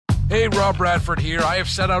Hey, Rob Bradford here. I have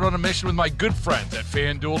set out on a mission with my good friends at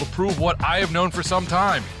FanDuel to prove what I have known for some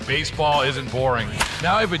time. Baseball isn't boring.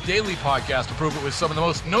 Now I have a daily podcast to prove it with some of the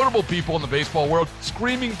most notable people in the baseball world,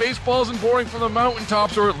 screaming baseball isn't boring from the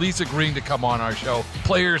mountaintops, or at least agreeing to come on our show.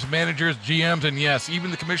 Players, managers, GMs, and yes, even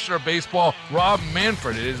the commissioner of baseball, Rob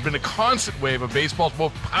Manfred. It has been a constant wave of baseball's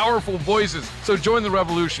most powerful voices. So join the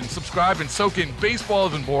revolution. Subscribe and soak in Baseball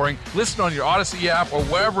Isn't Boring. Listen on your Odyssey app or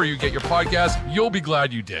wherever you get your podcasts. You'll be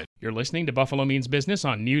glad you did. You're listening to Buffalo Means Business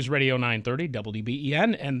on News Radio 930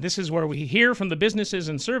 WBEN, and this is where we hear from the businesses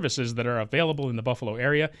and services that are available in the Buffalo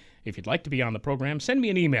area. If you'd like to be on the program, send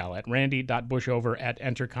me an email at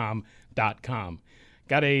randy.bushover@entercom.com.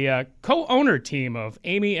 Got a co-owner team of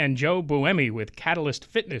Amy and Joe Buemi with Catalyst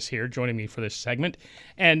Fitness here joining me for this segment.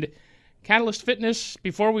 And Catalyst Fitness,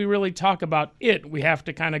 before we really talk about it, we have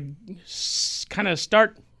to kind of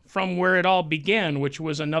start from where it all began, which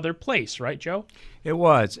was another place, right, Joe? It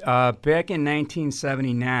was. Back in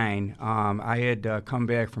 1979, I had come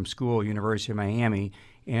back from school, University of Miami,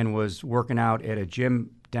 and was working out at a gym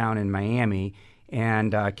down in Miami,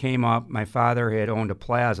 and came up. My father had owned a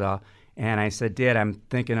plaza, and I said, Dad, I'm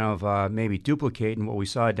thinking of maybe duplicating what we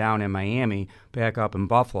saw down in Miami back up in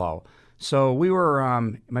Buffalo. So we were,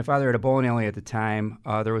 my father had a bowling alley at the time.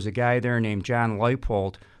 There was a guy there named John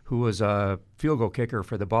Leipold, who was a field goal kicker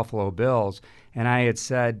for the Buffalo Bills, and I had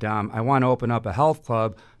said, I want to open up a health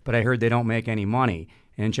club, but I heard they don't make any money.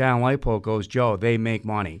 And John Leipold goes, Joe, they make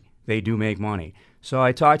money. They do make money. So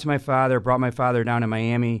I talked to my father, brought my father down to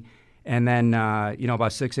Miami, and then,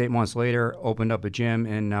 about 6-8 months later, opened up a gym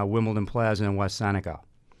in Wimbledon Plaza in West Seneca.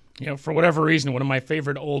 You know, for whatever reason, one of my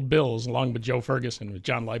favorite old Bills, along with Joe Ferguson, was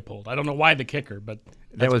John Leipold. I don't know why the kicker, but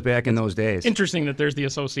that was back in those days. Interesting that there's the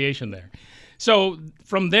association there. So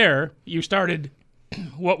from there, you started,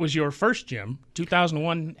 what was your first gym?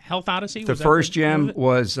 2001 Health Odyssey? The first gym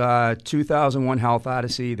was 2001 Health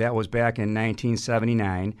Odyssey. That was back in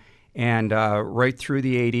 1979. And right through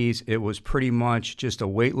the 80s, it was pretty much just a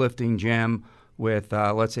weightlifting gym with,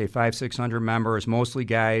 let's say, 500-600 members, mostly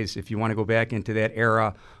guys, if you want to go back into that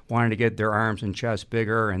era, wanted to get their arms and chest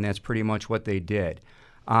bigger, and that's pretty much what they did.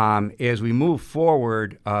 As we move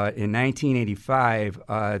forward, in 1985,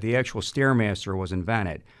 the actual Stairmaster was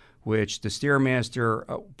invented, which the Stairmaster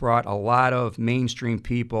brought a lot of mainstream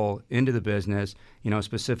people into the business,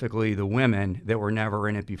 specifically the women that were never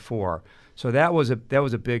in it before. So that was a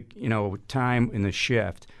big, time in the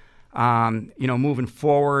shift. Moving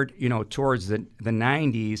forward, towards the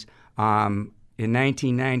 90s, in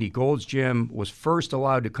 1990, Gold's Gym was first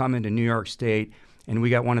allowed to come into New York State, and we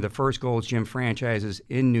got one of the first Gold's Gym franchises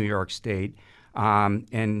in New York State.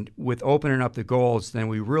 And with opening up the Gold's, then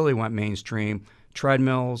we really went mainstream.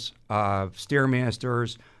 Treadmills,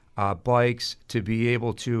 Stairmasters, bikes, to be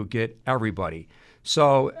able to get everybody.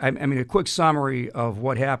 So, a quick summary of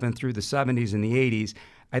what happened through the 70s and the 80s.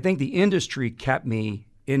 I think the industry kept me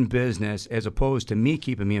in business as opposed to me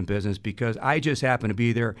keeping me in business because I just happened to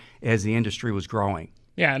be there as the industry was growing.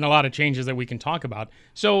 Yeah, and a lot of changes that we can talk about.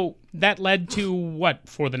 So that led to what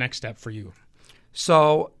for the next step for you?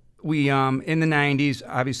 So we, in the 90s,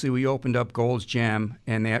 obviously we opened up Gold's Gym,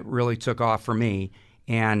 and that really took off for me.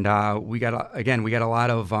 And we got a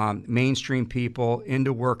lot of mainstream people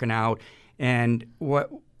into working out. And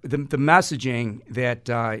what the messaging that,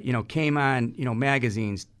 came on,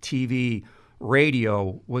 magazines, TV,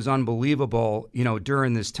 radio was unbelievable,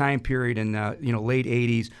 during this time period in the, late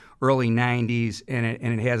 80s, early 90s, and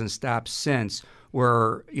it hasn't stopped since,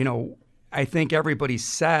 where, I think everybody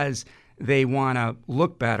says they want to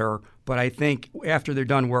look better, but I think after they're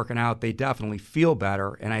done working out, they definitely feel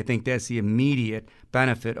better, and I think that's the immediate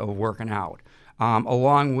benefit of working out.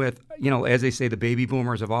 Along with, as they say, the baby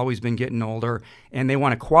boomers have always been getting older, and they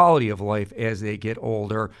want a quality of life as they get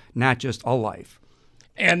older, not just a life.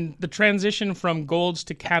 And the transition from Gold's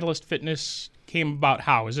to Catalyst Fitness came about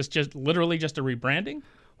how? Is this just literally just a rebranding?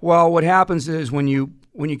 Well, what happens is when you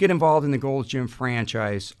get involved in the Gold's Gym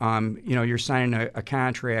franchise, you're signing a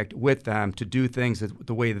contract with them to do things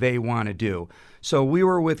the way they want to do. So we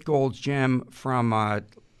were with Gold's Gym from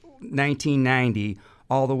 1990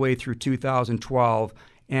 all the way through 2012,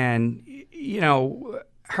 and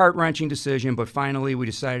heart-wrenching decision, but finally we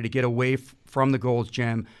decided to get away from the Gold's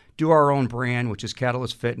Gym, do our own brand, which is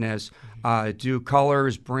Catalyst Fitness, do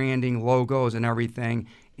colors, branding, logos, and everything,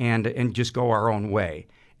 and just go our own way.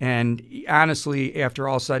 And honestly, after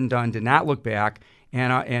all said and done, did not look back,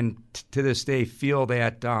 and to this day feel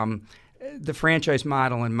that the franchise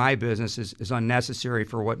model in my business is unnecessary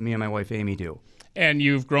for what me and my wife Amy do. And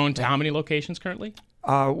you've grown to how many locations currently?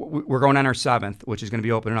 We're going on our 7th, which is going to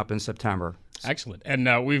be opening up in September. Excellent.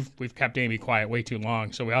 And we've kept Amy quiet way too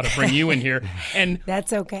long, so we ought to bring you in here. And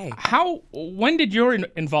that's okay. When did your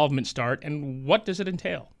involvement start, and what does it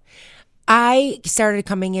entail? I started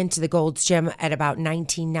coming into the Gold's Gym at about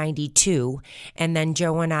 1992, and then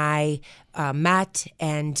Joe and I met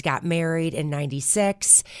and got married in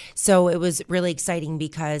 96. So it was really exciting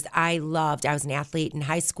because I was an athlete in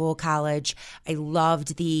high school, college. I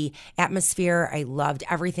loved the atmosphere. I loved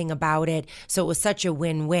everything about it. So it was such a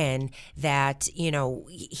win-win that,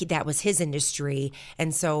 that was his industry.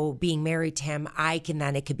 And so being married to him,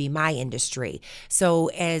 it could be my industry. So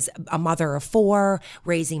as a mother of 4,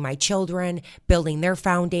 raising my children, building their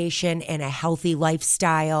foundation and a healthy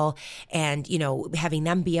lifestyle, and, having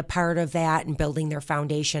them be a part of that and building their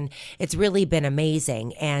foundation, it's really been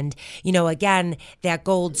amazing. And, again, that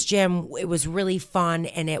Gold's Gym, it was really fun,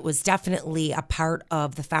 and it was definitely a part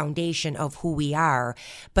of the foundation of who we are.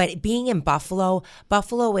 But being in Buffalo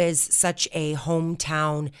is such a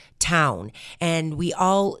hometown town, and we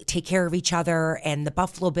all take care of each other, and the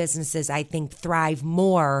Buffalo businesses, I think, thrive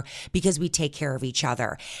more because we take care of each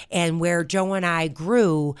other. And where Joe and I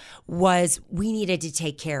grew was we needed to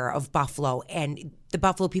take care of Buffalo, and the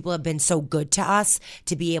Buffalo people have been so good to us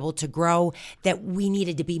to be able to grow that we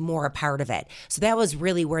needed to be more a part of it. So that was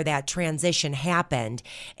really where that transition happened,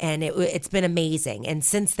 and it's been amazing. And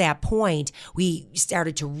since that point, we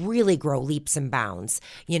started to really grow leaps and bounds,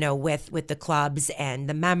 with the clubs and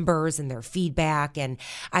the members and their feedback. And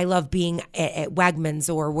I love being at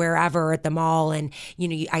Wegmans or wherever at the mall, and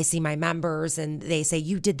I see my members and they say,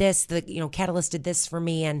 "You did this, Catalyst did this for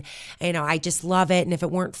me," and I just love it. And if it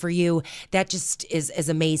weren't for you, that just is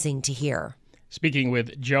amazing to hear. Speaking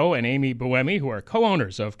with Joe and Amy Buemi, who are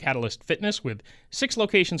co-owners of Catalyst Fitness with 6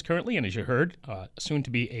 locations currently, and as you heard, soon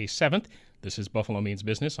to be a 7th. This is Buffalo Means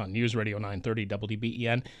Business on News Radio 930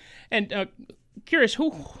 WBEN. And curious,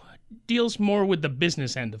 who deals more with the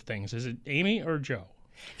business end of things? Is it Amy or Joe?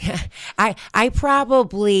 I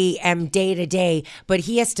probably am day to day, but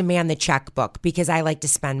he has to man the checkbook because I like to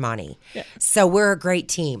spend money. Yeah. So we're a great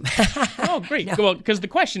team. Oh, great. No. Well, because the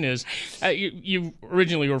question is, you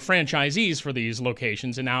originally were franchisees for these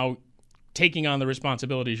locations, and now taking on the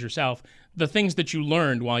responsibilities yourself, the things that you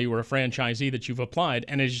learned while you were a franchisee that you've applied,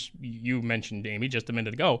 and as you mentioned, Amy, just a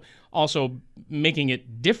minute ago, also making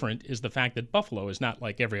it different is the fact that Buffalo is not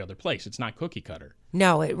like every other place. It's not cookie cutter.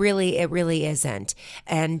 No, it really isn't.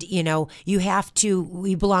 And,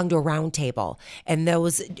 we belong to a round table, and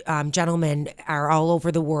those gentlemen are all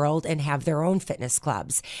over the world and have their own fitness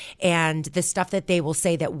clubs. And the stuff that they will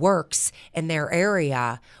say that works in their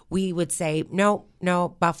area, we would say, no,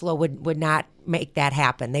 Buffalo would not make that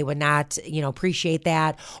happen. They would not, appreciate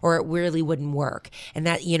that, or it really wouldn't work. And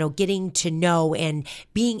that, getting to know and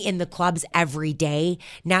being in the clubs every day,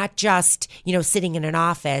 not just, sitting in an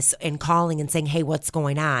office and calling and saying, "Hey, what's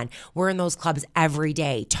going on?" We're in those clubs every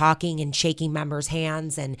day, talking and shaking members'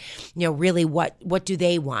 hands, and, really what do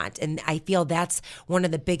they want? And I feel that's one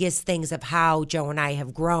of the biggest things of how Joe and I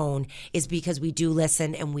have grown, is because we do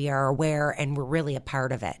listen and we are aware and we're really a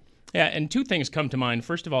part of it. Yeah, and 2 things come to mind.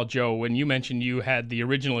 First of all, Joe, when you mentioned you had the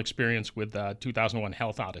original experience with 2001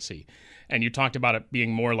 Health Odyssey, and you talked about it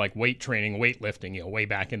being more like weight training, weightlifting, way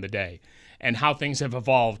back in the day, and how things have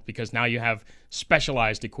evolved because now you have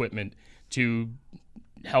specialized equipment to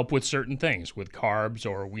help with certain things, with carbs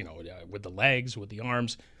or, with the legs, with the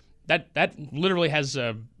arms. That literally has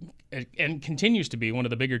and continues to be one of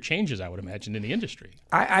the bigger changes, I would imagine, in the industry.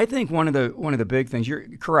 I think one of the big things, you're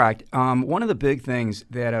correct. One of the big things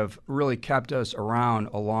that have really kept us around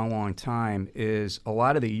a long time is a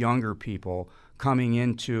lot of the younger people coming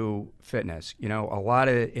into fitness. A lot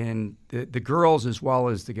of in the girls as well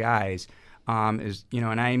as the guys. And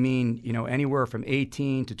I mean, anywhere from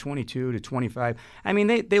 18 to 22 to 25. I mean,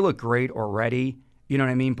 they look great already. You know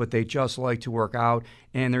what I mean? But they just like to work out,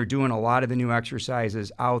 and they're doing a lot of the new exercises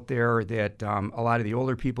out there that a lot of the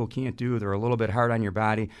older people can't do. They're a little bit hard on your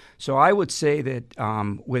body. So I would say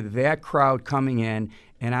that with that crowd coming in,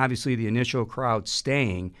 and obviously the initial crowd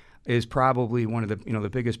staying, is probably one of the the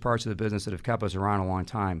biggest parts of the business that have kept us around a long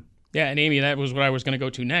time. Yeah, and Amy, that was what I was going to go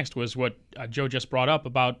to next, was what Joe just brought up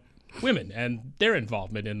about women and their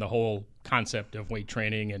involvement in the whole concept of weight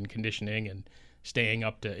training and conditioning and staying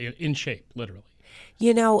up to in shape, literally.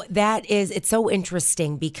 You know, it's so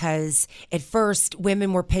interesting because at first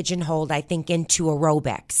women were pigeonholed, I think, into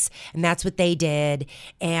aerobics, and that's what they did.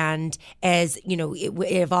 And as, you know, it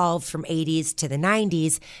evolved from 80s to the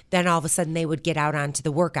 90s, then all of a sudden they would get out onto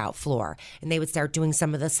the workout floor and they would start doing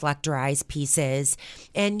some of the selectorized pieces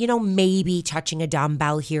and, you know, maybe touching a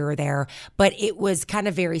dumbbell here or there, but it was kind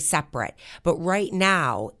of very separate. But right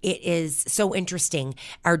now it is so interesting,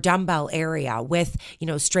 our dumbbell area with, you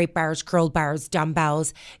know, straight bars, curled bars, dumbbells.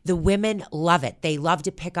 The women love it. They love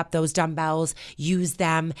to pick up those dumbbells, use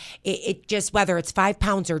them. It just, whether it's 5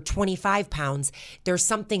 pounds or 25 pounds, there's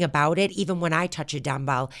something about it. Even when I touch a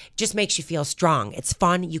dumbbell, it just makes you feel strong. It's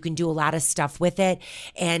fun. You can do a lot of stuff with it.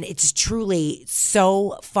 And it's truly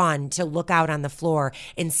so fun to look out on the floor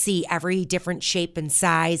and see every different shape and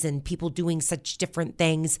size and people doing such different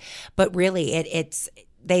things. But really,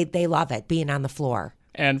 they love it, being on the floor.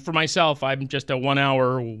 And for myself, I'm just a 1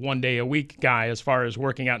 hour, 1 day a week guy as far as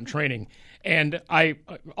working out and training. And I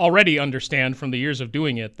already understand from the years of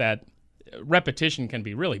doing it that repetition can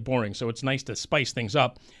be really boring. So it's nice to spice things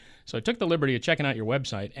up. So I took the liberty of checking out your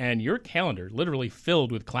website, and your calendar literally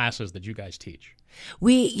filled with classes that you guys teach.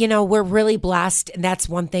 We're really blessed. And that's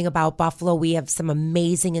one thing about Buffalo. We have some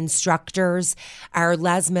amazing instructors. Our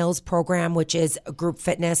Les Mills program, which is group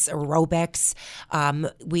fitness, aerobics.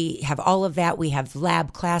 We have all of that. We have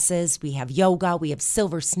lab classes. We have yoga. We have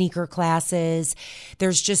silver sneaker classes.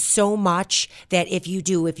 There's just so much that if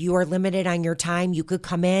you are limited on your time, you could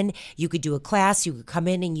come in, you could do a class, you could come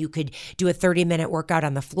in and you could do a 30-minute workout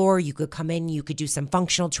on the floor. You could come in, you could do some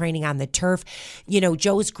functional training on the turf. You know,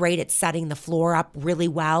 Joe's great at setting the floor up really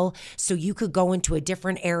well. So you could go into a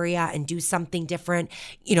different area and do something different,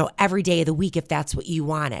 you know, every day of the week if that's what you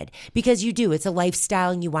wanted. Because it's a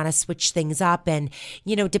lifestyle and you want to switch things up. And,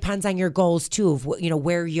 you know, it depends on your goals too of, you know,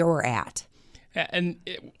 where you're at. And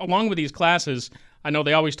along with these classes, I know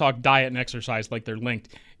they always talk diet and exercise like they're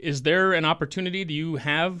linked. Is there an opportunity? Do you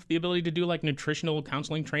have the ability to do like nutritional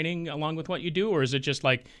counseling training along with what you do? Or is it just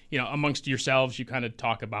like, you know, amongst yourselves, you kind of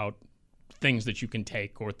talk about things that you can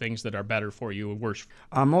take or things that are better for you or worse?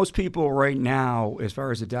 Most people right now, as far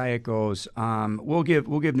as the diet goes, we'll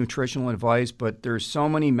give nutritional advice, but there's so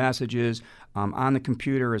many messages on the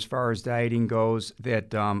computer as far as dieting goes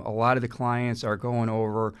that a lot of the clients are going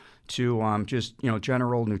over to just, you know,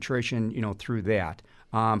 general nutrition, you know, through that.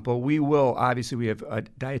 But we will, obviously, we have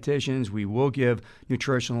dietitians. We will give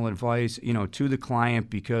nutritional advice, you know, to the client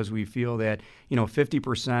because we feel that, you know,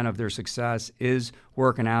 50% of their success is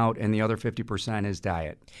working out and the other 50% is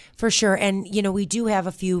diet. For sure. And, you know, we do have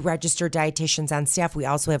a few registered dietitians on staff. We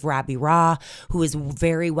also have Robbie Raw, who is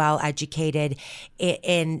very well educated.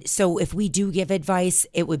 And so if we do give advice,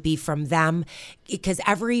 it would be from them because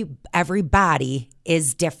every body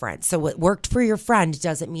is different. So what worked for your friend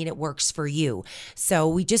doesn't mean it works for you. So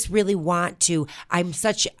we just really want to, I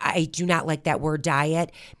do not like that word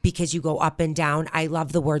diet because you go up and down. I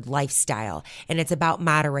love the word lifestyle, and it's about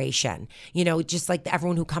moderation. You know, just like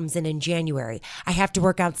everyone who comes in January, I have to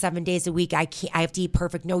work out 7 days a week. I have to eat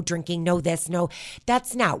perfect, no drinking, no this, no,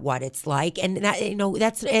 that's not what it's like. And that, you know,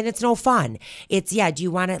 and it's no fun. It's, do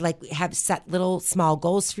you want to like have set little small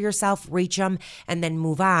goals for yourself, reach them and then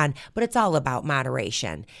move on. But it's all about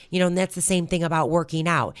moderation, you know, and that's the same thing about working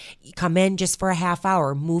out. You come in just for a half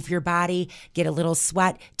hour, move your body, get a little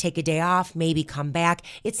sweat, take a day off, maybe come back.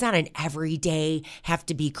 It's not an everyday have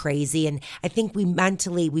to be crazy. And I think we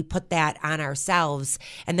mentally put that on ourselves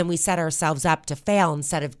and then we set ourselves up to fail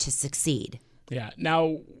instead of to succeed. Yeah.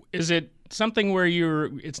 Now, is it something where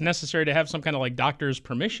it's necessary to have some kind of like doctor's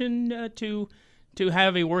permission to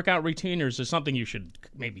have a workout routine, or is this something you should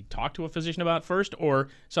maybe talk to a physician about first, or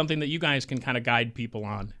something that you guys can kind of guide people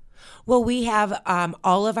on? Well, we have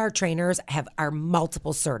all of our trainers are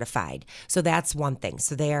multiple certified. So that's one thing.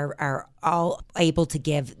 So they are all able to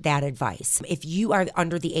give that advice. If you are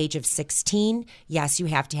under the age of 16, yes, you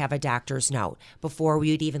have to have a doctor's note before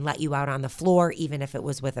we would even let you out on the floor, even if it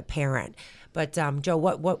was with a parent. But Joe,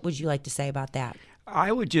 what would you like to say about that?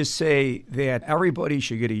 I would just say that everybody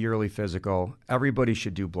should get a yearly physical. Everybody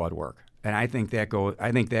should do blood work. And I think that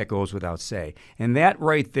goes without say. And that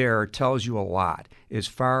right there tells you a lot as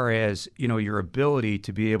far as, you know, your ability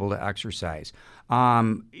to be able to exercise.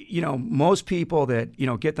 You know, most people that, you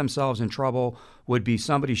know, get themselves in trouble would be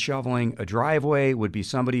somebody shoveling a driveway, would be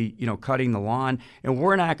somebody, you know, cutting the lawn. And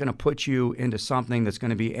we're not going to put you into something that's going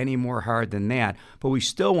to be any more hard than that. But we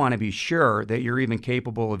still want to be sure that you're even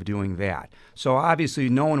capable of doing that. So obviously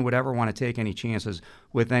no one would ever want to take any chances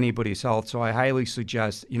with anybody's health. So I highly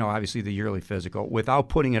suggest, you know, obviously the yearly physical without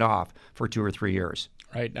putting it off for 2 or 3 years.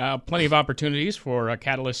 Right. Plenty of opportunities for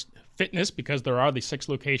Catalyst Fitness, because there are the 6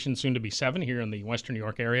 locations, soon to be 7 here in the Western New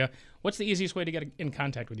York area. What's the easiest way to get in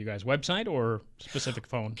contact with you guys? Website or specific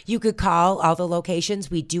phone? You could call all the locations.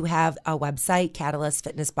 We do have a website,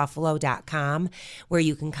 catalystfitnessbuffalo.com, where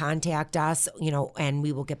you can contact us, and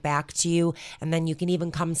we will get back to you. And then you can even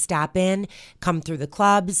come stop in, come through the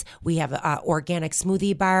clubs. We have an organic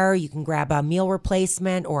smoothie bar. You can grab a meal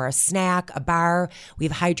replacement or a snack, a bar. We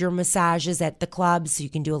have hydro massages at the clubs, so you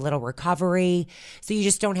can do a little recovery. So you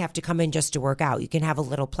just don't have to come in just to work out. You can have a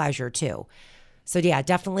little pleasure too. So yeah,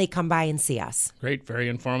 definitely come by and see us. Great, very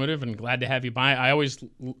informative, and glad to have you by. I always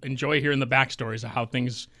enjoy hearing the backstories of how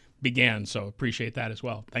things began, so appreciate that as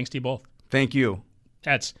well. Thanks to you both. Thank you.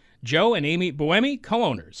 That's Joe and Amy Buemi,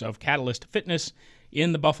 co-owners of Catalyst Fitness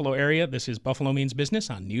in the Buffalo area. This is Buffalo Means Business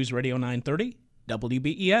on News Radio 930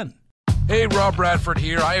 WBEN. Hey, Rob Bradford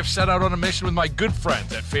here. I have set out on a mission with my good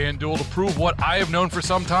friends at FanDuel to prove what I have known for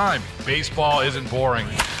some time. Baseball isn't boring.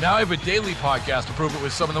 Now I have a daily podcast to prove it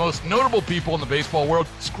with some of the most notable people in the baseball world,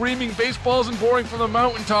 screaming baseball isn't boring from the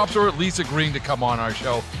mountaintops, or at least agreeing to come on our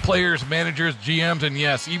show. Players, managers, GMs, and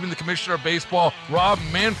yes, even the commissioner of baseball, Rob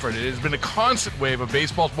Manfred. It has been a constant wave of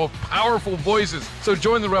baseball's most powerful voices. So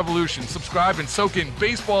join the revolution. Subscribe and soak in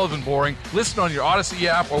Baseball Isn't Boring. Listen on your Odyssey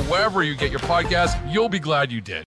app or wherever you get your podcasts. You'll be glad you did.